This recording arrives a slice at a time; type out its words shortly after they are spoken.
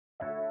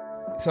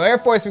So Air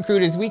Force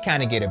recruiters, we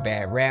kind of get a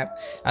bad rap.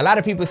 A lot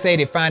of people say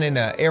that finding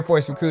an Air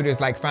Force recruiter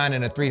is like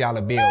finding a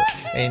 $3 bill.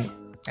 And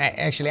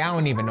actually, I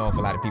don't even know if a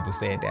lot of people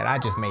said that. I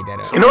just made that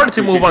up. In order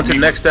to move on to the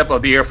next step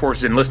of the Air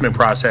Force's enlistment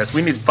process,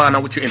 we need to find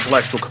out what your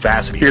intellectual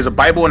capacity. Here's a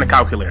Bible and a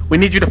calculator. We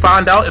need you to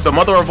find out if the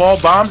mother of all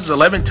bombs is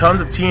 11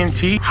 tons of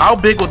TNT. How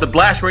big would the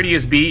blast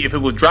radius be if it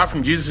was dropped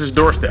from Jesus'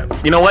 doorstep?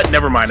 You know what?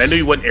 Never mind. I knew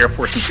you wasn't Air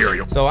Force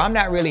material. So I'm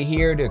not really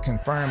here to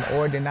confirm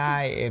or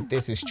deny if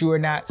this is true or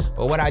not.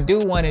 But what I do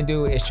want to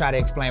do is try to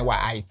explain why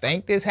I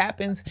think this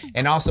happens,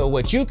 and also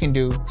what you can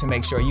do to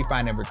make sure you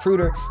find a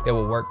recruiter that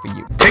will work for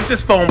you. Take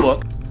this phone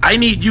book. I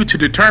need you to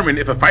determine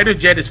if a fighter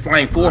jet is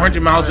flying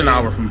 400 miles an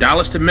hour from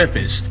Dallas to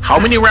Memphis, how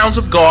many rounds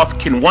of golf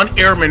can one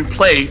airman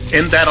play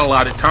in that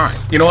allotted time?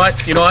 You know what?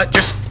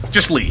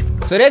 Just leave.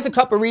 So there's a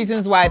couple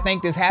reasons why I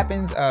think this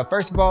happens.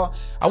 First of all,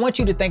 I want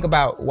you to think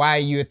about why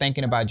you're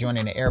thinking about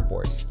joining the Air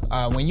Force.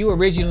 When you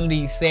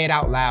originally said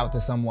out loud to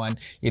someone,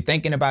 you're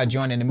thinking about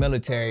joining the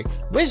military,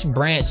 which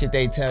branch should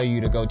they tell you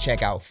to go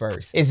check out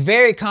first? It's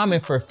very common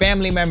for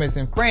family members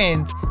and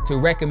friends to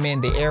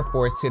recommend the Air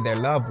Force to their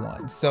loved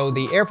ones. So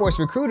the Air Force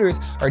recruiters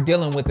are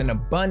dealing with an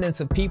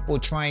abundance of people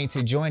trying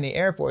to join the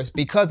Air Force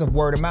because of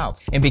word of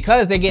mouth. And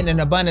because they're getting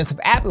an abundance of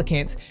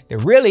applicants, they're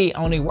really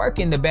only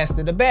working the best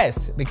of the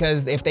best,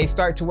 because if they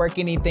start to work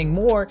anything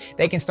more,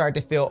 they can start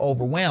to feel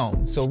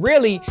overwhelmed. So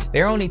really,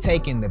 they're only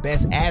taking the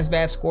best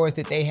ASVAB scores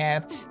that they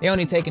have. They're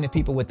only taking the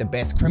people with the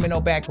best criminal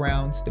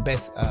backgrounds, the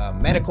best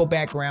medical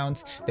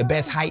backgrounds, the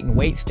best height and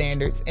weight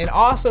standards, and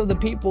also the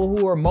people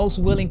who are most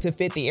willing to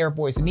fit the Air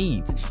Force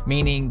needs,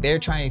 meaning they're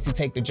trying to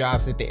take the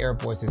jobs that the Air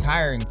Force is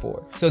hiring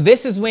for. So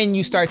this is when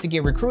you start to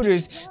get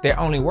recruiters that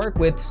only work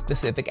with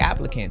specific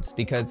applicants,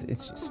 because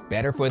it's just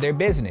better for their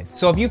business.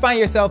 So if you find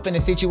yourself in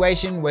a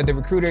situation where the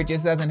recruiter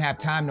just doesn't have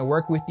time to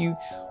work with you,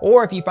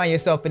 or if you find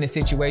yourself in a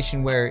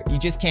situation where you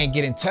just can't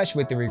get in touch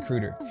with the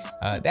recruiter,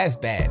 that's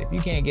bad. If you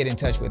can't get in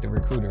touch with the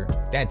recruiter,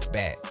 that's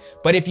bad.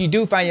 But if you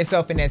do find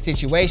yourself in that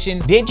situation,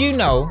 did you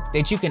know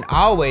that you can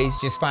always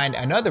just find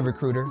another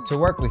recruiter to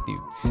work with you?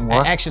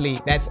 Actually,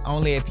 that's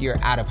only if you're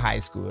out of high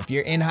school. If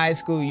you're in high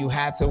school, you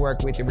have to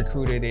work with the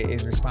recruiter that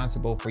is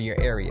responsible for your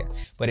area.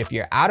 But if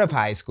you're out of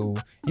high school,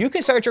 you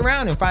can search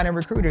around and find a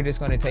recruiter that's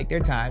going to take their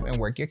time and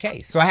work your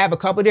case. So I have a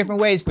couple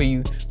different ways for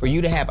you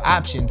to have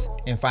options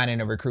in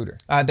finding a recruiter.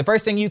 The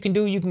first thing you can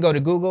do, you can go to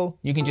Google.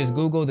 You can just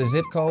Google the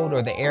zip code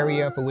or the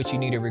area for which you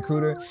need a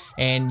recruiter,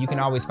 and you can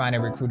always find a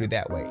recruiter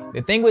that way.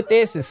 The thing with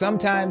this is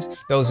sometimes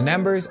those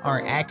numbers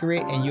aren't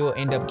accurate and you'll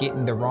end up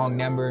getting the wrong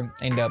number,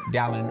 end up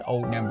dialing an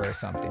old number or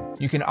something.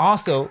 You can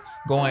also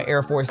go on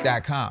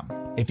airforce.com.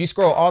 If you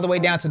scroll all the way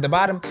down to the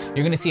bottom,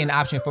 you're gonna see an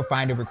option for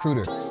find a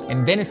recruiter.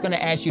 And then it's gonna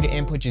ask you to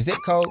input your zip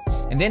code,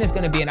 and then it's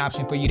gonna be an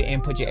option for you to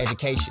input your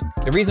education.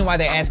 The reason why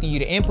they're asking you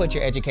to input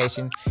your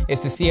education is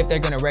to see if they're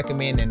gonna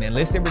recommend an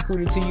enlisted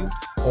recruiter to you,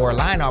 or a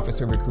line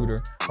officer recruiter,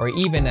 or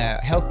even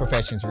a health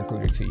professions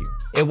recruiter to you.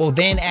 It will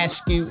then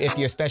ask you if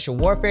you're special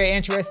warfare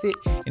interested,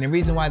 and the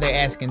reason why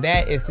they're asking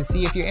that is to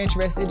see if you're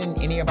interested in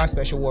any of our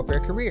special warfare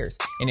careers.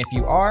 And if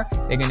you are,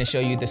 they're gonna show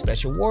you the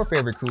special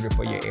warfare recruiter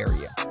for your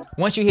area.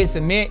 Once you hit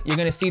submit, you're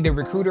gonna see the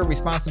recruiter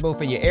responsible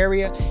for your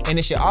area, and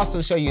it should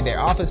also show you their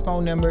office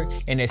phone number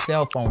and their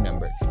cell phone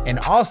number, and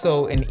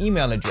also an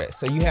email address.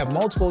 So you have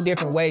multiple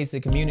different ways to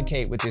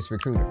communicate with this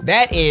recruiter.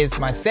 That is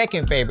my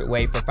second favorite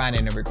way for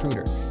finding a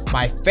recruiter.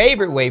 My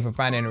favorite way for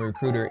finding a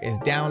recruiter is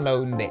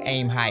downloading the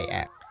Aim High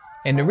app.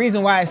 And the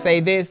reason why I say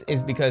this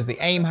is because the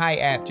Aim High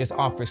app just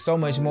offers so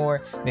much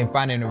more than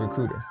finding a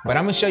recruiter. But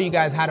I'm gonna show you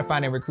guys how to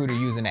find a recruiter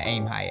using the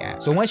Aim High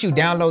app. So once you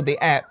download the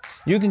app,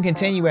 you can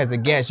continue as a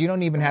guest. You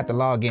don't even have to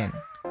log in.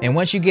 And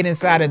once you get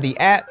inside of the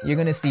app, you're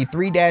gonna see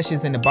 3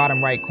 dashes in the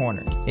bottom right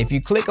corner. If you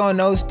click on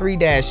those 3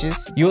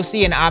 dashes, you'll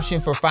see an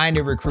option for Find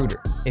a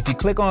Recruiter. If you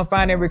click on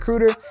Find a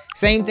Recruiter,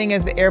 same thing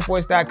as the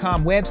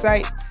airforce.com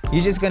website,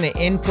 you're just gonna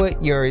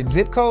input your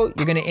zip code,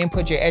 you're gonna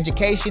input your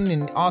education,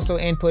 and also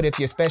input if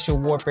you're special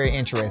warfare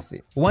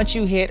interested. Once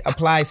you hit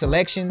Apply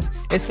Selections,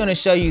 it's gonna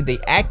show you the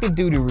Active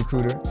Duty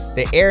Recruiter,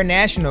 the Air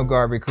National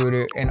Guard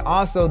Recruiter, and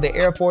also the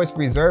Air Force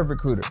Reserve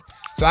Recruiter.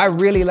 So I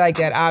really like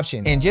that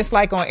option. And just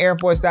like on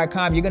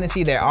airforce.com, you're gonna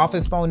see their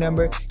office phone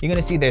number, you're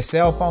gonna see their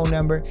cell phone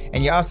number,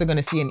 and you're also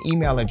gonna see an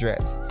email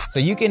address. So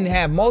you can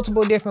have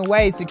multiple different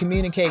ways to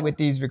communicate with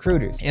these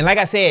recruiters. And like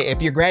I said,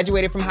 if you're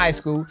graduated from high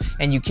school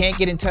and you can't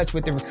get in touch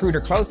with the recruiter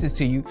closest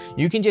to you,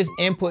 you can just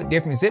input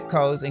different zip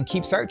codes and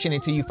keep searching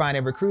until you find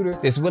a recruiter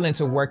that's willing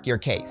to work your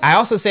case. I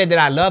also said that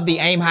I love the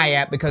Aim High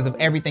app because of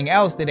everything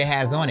else that it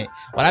has on it.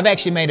 Well, I've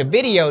actually made a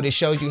video that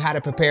shows you how to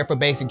prepare for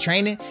basic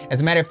training.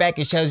 As a matter of fact,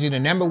 it shows you the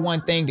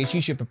 #1 thing that you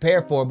should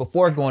prepare for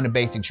before going to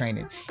basic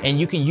training. And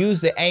you can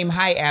use the Aim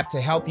High app to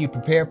help you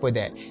prepare for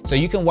that. So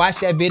you can watch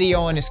that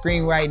video on the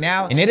screen right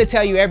now, and it'll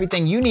tell you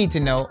everything you need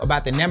to know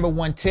about the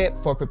 #1 tip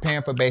for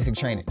preparing for basic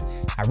training.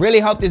 I really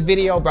hope this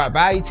video brought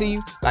value to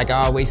you. Like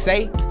I always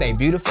say, stay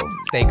beautiful,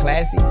 stay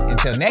classy.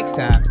 Until next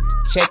time,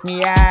 check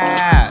me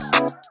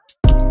out.